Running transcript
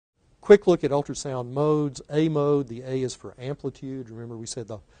quick look at ultrasound modes. A mode, the A is for amplitude. Remember we said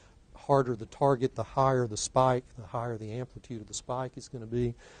the harder the target, the higher the spike, the higher the amplitude of the spike is going to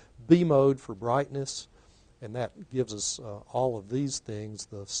be. B mode for brightness, and that gives us all of these things,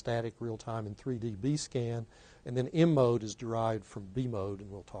 the static, real-time, and 3D B scan. And then M mode is derived from B mode,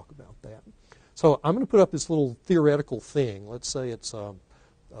 and we'll talk about that. So I'm going to put up this little theoretical thing. Let's say it's a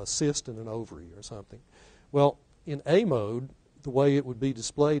cyst in an ovary or something. Well, in A mode, the way it would be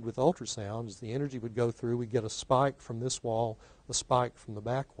displayed with ultrasound is the energy would go through. We get a spike from this wall, a spike from the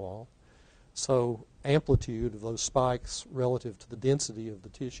back wall. So amplitude of those spikes relative to the density of the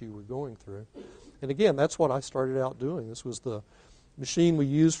tissue we're going through. And again, that's what I started out doing. This was the machine we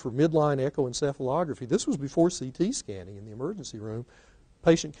used for midline echoencephalography. This was before CT scanning in the emergency room.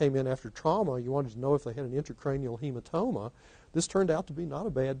 Patient came in after trauma. You wanted to know if they had an intracranial hematoma. This turned out to be not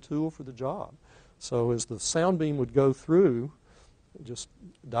a bad tool for the job. So as the sound beam would go through, just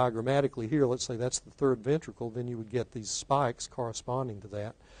diagrammatically here, let's say that's the third ventricle, then you would get these spikes corresponding to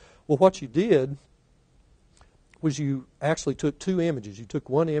that. Well, what you did was you actually took two images. You took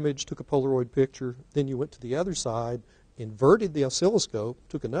one image, took a Polaroid picture, then you went to the other side, inverted the oscilloscope,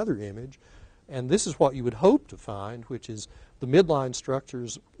 took another image, and this is what you would hope to find, which is the midline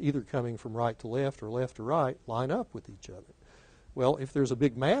structures either coming from right to left or left to right line up with each other. Well, if there's a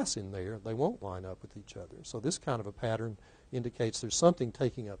big mass in there, they won't line up with each other. So this kind of a pattern indicates there's something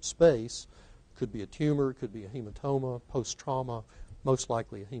taking up space. Could be a tumor, could be a hematoma, post-trauma, most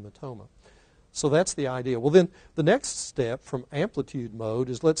likely a hematoma. So that's the idea. Well, then the next step from amplitude mode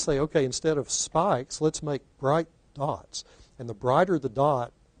is, let's say, okay, instead of spikes, let's make bright dots. And the brighter the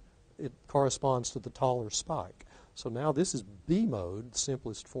dot, it corresponds to the taller spike. So now this is B mode, the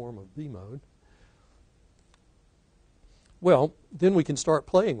simplest form of B mode. Well, then we can start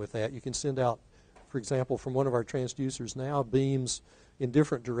playing with that. You can send out, for example, from one of our transducers now, beams in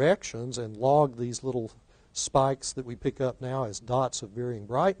different directions and log these little spikes that we pick up now as dots of varying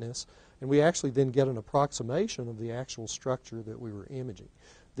brightness, and we actually then get an approximation of the actual structure that we were imaging.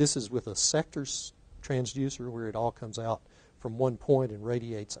 This is with a sector transducer where it all comes out from one point and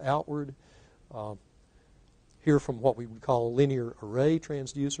radiates outward. Here from what we would call a linear array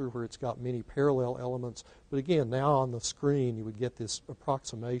transducer where it's got many parallel elements. But again, now on the screen you would get this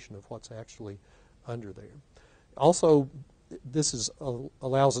approximation of what's actually under there. Also, this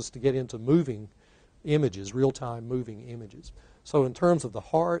allows us to get into moving images, real-time moving images. So in terms of the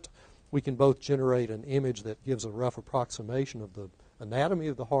heart, we can both generate an image that gives a rough approximation of the anatomy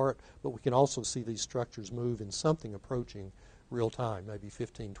of the heart, but we can also see these structures move in something approaching real time, maybe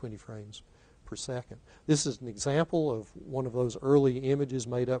 15, 20 frames per second. This is an example of one of those early images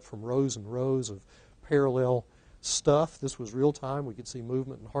made up from rows and rows of parallel stuff. This was real time. We could see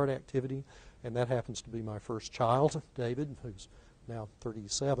movement and heart activity, and that happens to be my first child, David, who's now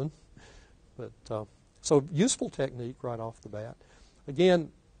 37. But so useful technique right off the bat. Again,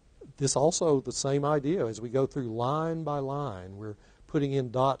 this also the same idea as we go through line by line. We're putting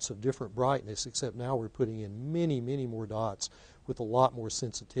in dots of different brightness, except now we're putting in many, many more dots with a lot more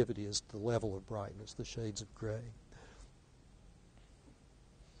sensitivity as to the level of brightness, the shades of gray.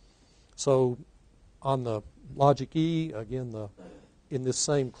 So on the logic E, again, in this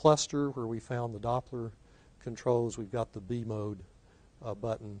same cluster where we found the Doppler controls, we've got the B mode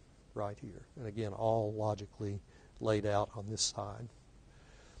button right here. And again, all logically laid out on this side.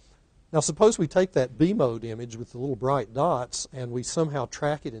 Now suppose we take that B mode image with the little bright dots and we somehow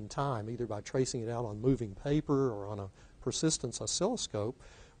track it in time, either by tracing it out on moving paper or on a persistence oscilloscope.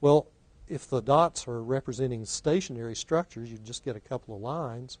 Well, if the dots are representing stationary structures, you just get a couple of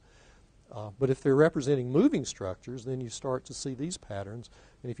lines. But if they're representing moving structures, then you start to see these patterns.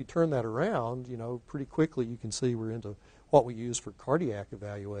 And if you turn that around, you know, pretty quickly you can see we're into what we use for cardiac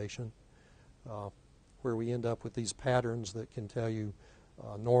evaluation, where we end up with these patterns that can tell you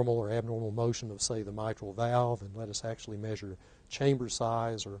normal or abnormal motion of, say, the mitral valve, and let us actually measure chamber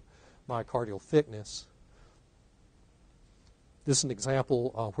size or myocardial thickness. This is an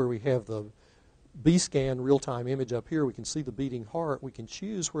example where we have the B-scan real-time image up here. We can see the beating heart. We can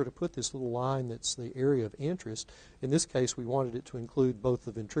choose where to put this little line that's the area of interest. In this case, we wanted it to include both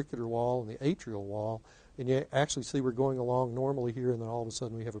the ventricular wall and the atrial wall. And you actually see we're going along normally here, and then all of a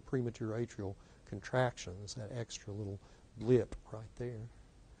sudden we have a premature atrial contraction. There's that extra little blip right there.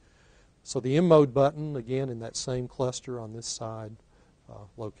 So the M mode button, again, in that same cluster on this side,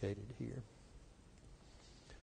 located here.